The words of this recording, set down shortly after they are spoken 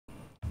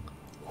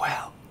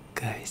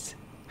guys,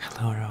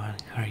 hello everyone,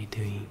 how are you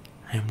doing?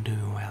 I'm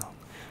doing well,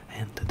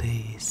 and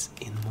today is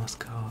in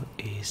Moscow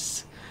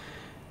is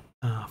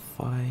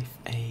 5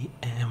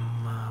 a.m.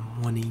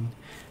 Morning,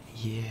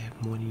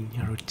 morning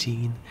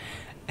routine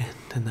and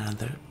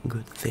another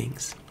good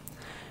things.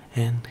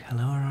 And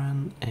hello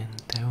everyone,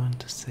 and I want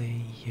to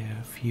say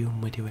a few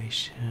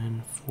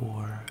motivation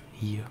for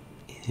you,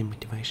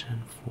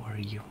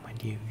 my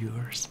dear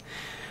viewers.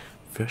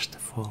 First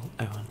of all,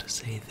 I want to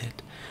say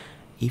that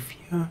if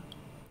you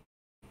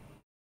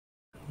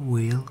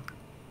will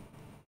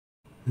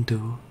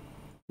do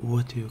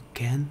what you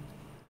can,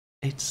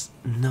 it's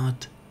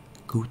not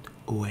good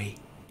way.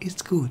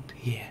 It's good,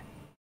 yeah,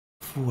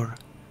 for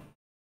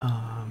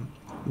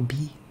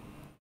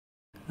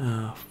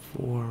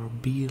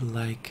be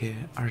like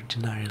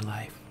ordinary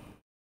life.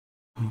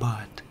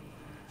 But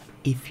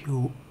if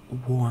you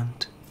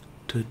want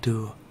to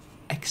do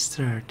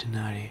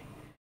extraordinary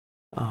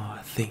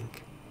thing,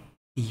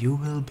 you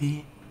will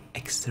be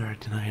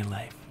extraordinary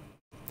life.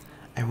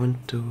 I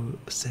want to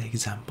tell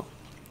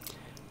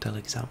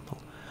example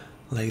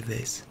like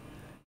this.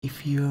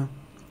 If you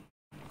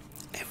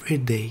every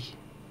day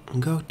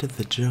go to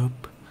the job,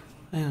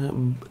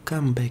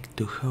 come back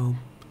to home,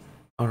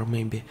 or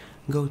maybe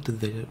go to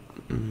the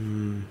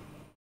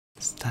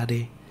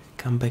study,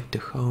 come back to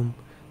home,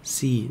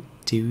 see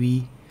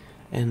TV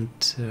and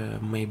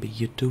maybe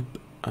YouTube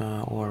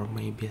or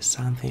maybe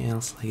something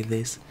else like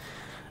this,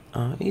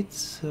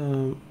 it's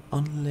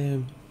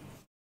only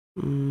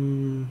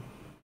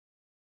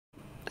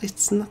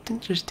it's not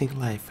interesting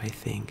life, I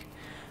think.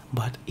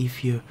 But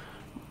if you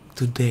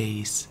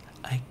today's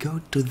I go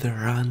to the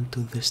run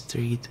to the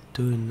street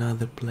to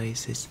another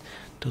places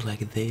to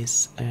like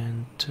this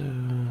and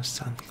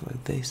something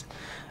like this,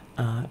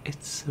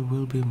 it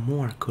will be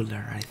more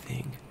cooler, I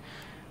think.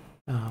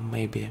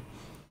 Maybe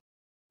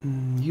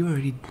you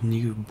read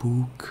new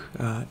book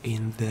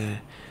in the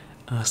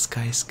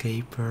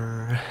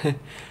skyscraper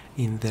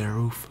in the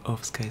roof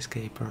of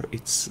skyscraper.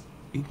 It's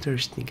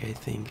interesting, I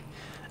think.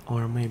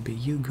 Or maybe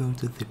you go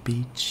to the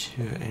beach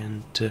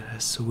and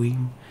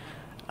swim,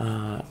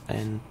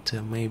 and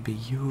maybe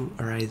you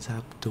rise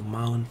up to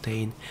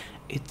mountain.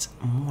 It's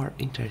more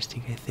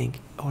interesting, I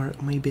think. Or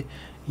maybe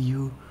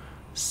you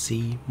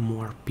see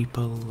more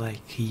people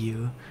like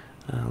you,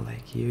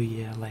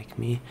 yeah, like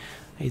me.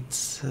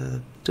 It's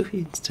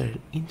too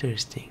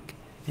interesting,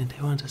 and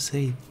I want to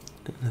say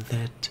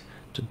that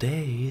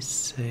today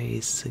is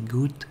a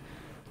good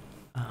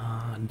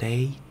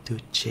day to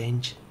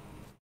change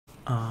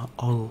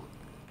all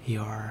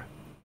your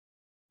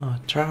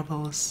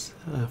travels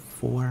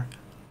for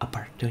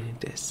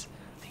opportunities.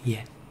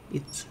 Yeah,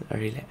 it's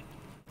really.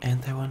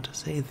 And I want to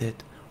say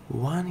that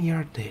 1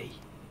 year day,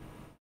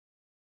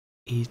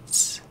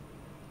 it's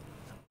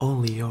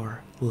all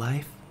your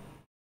life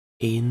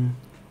in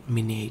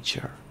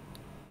miniature.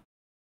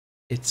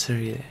 It's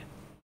really,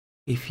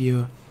 if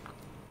you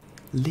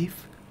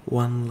live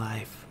one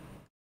life,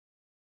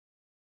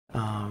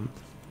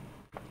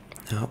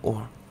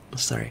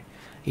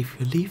 if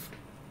you live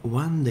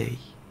one day,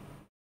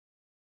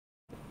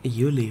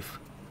 you live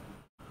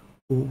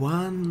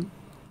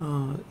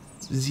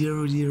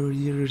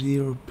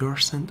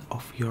 1,000%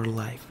 of your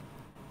life.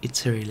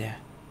 It's really,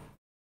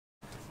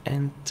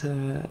 and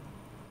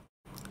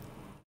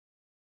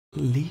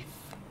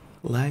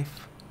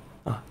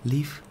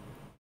live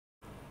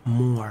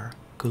more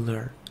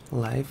cooler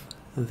life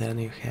than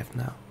you have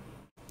now.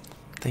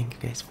 Thank you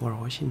guys for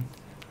watching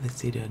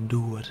this video.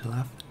 Do what you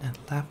love and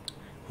love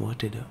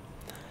what you do.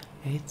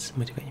 It's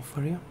motivating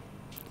for you.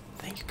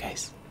 Thank you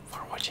guys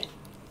for watching,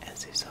 and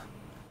see you soon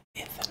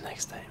in the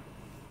next time.